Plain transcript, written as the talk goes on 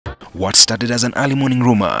What started as an early morning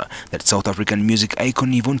rumor that South African music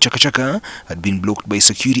icon Yvonne Chaka Chaka had been blocked by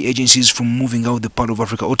security agencies from moving out the Pearl of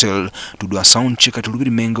Africa hotel to do a sound check at Lubiri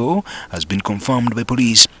Mengo has been confirmed by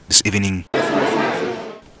police this evening.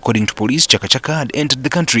 According to police, Chaka Chaka had entered the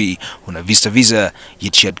country on a visa,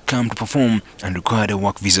 yet she had come to perform and required a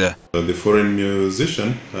work visa. The foreign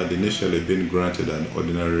musician had initially been granted an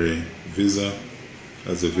ordinary visa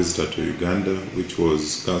as a visitor to Uganda, which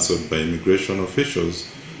was cancelled by immigration officials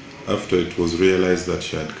after it was realized that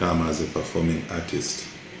she had come as a performing artist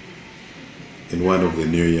in one of the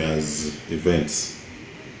New Year's events.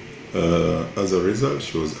 As a result,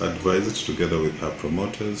 she was advised together with her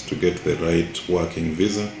promoters to get the right working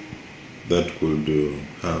visa that could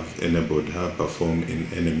have enabled her perform in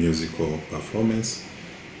any musical performance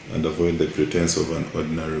and avoid the pretense of an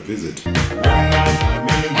ordinary visit.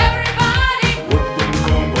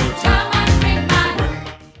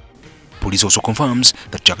 Police also confirms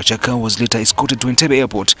that Chaka Chaka was later escorted to Entebbe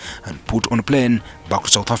airport and put on a plane back to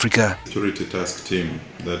South Africa. The security task team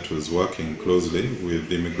that was working closely with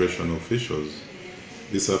the immigration officials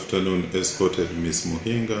this afternoon escorted Ms.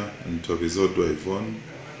 Muhinga and Tobizodwa Yvonne,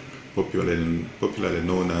 popularly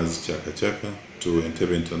known as Chaka Chaka, to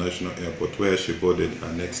Entebbe International Airport, where she boarded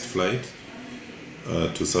her next flight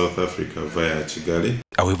to South Africa via Kigali.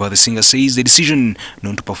 However, the singer says the decision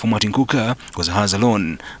not to perform at Enkuuka was hers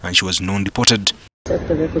alone and she was non-deported. Set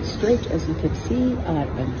the record straight. As you can see, I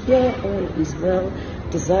am here. All is well.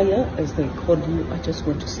 Desire, as they call you, I just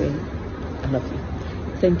want to say I love you.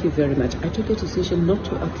 Thank you very much. I took a decision not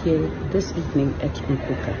to appear this evening at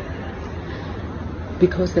Enkuuka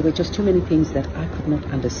because there were just too many things that I could not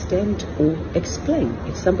understand or explain.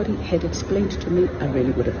 If somebody had explained to me, I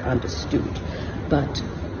really would have understood. But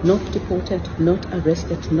not deported, not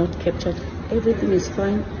arrested, not captured. Everything is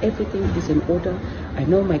fine. Everything is in order. I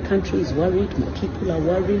know my country is worried. My people are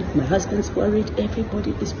worried. My husband's worried.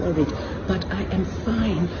 Everybody is worried. But I am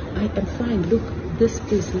fine. I am fine. Look, this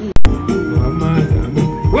is Lee.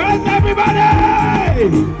 Where's everybody?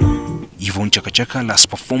 Yvonne Chaka Chaka last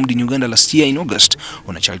performed in Uganda last year in August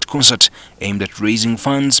on a child concert aimed at raising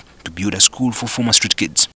funds to build a school for former street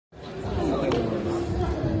kids.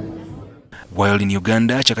 While in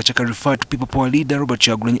Uganda, Chaka Chaka referred to People Power leader Robert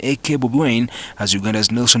Kyagulanyi aka Bobi Wine as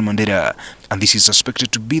Uganda's Nelson Mandela, and this is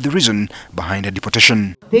suspected to be the reason behind her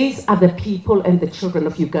deportation. These are the people and the children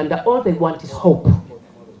of Uganda. All they want is hope.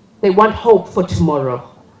 They want hope for tomorrow.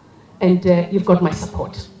 And you've got my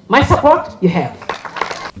support. My support, you have.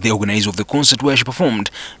 The organizer of the concert where she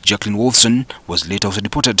performed, Jacqueline Wolfson, was later also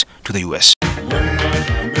deported to the US.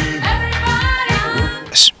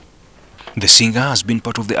 The singer has been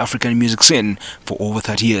part of the African music scene for over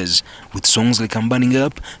 30 years, with songs like I'm Burning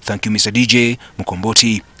Up, Thank You Mr. DJ,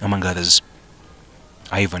 Mukomboti, among others.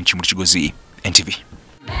 Ivan Chimurichigozi, NTV.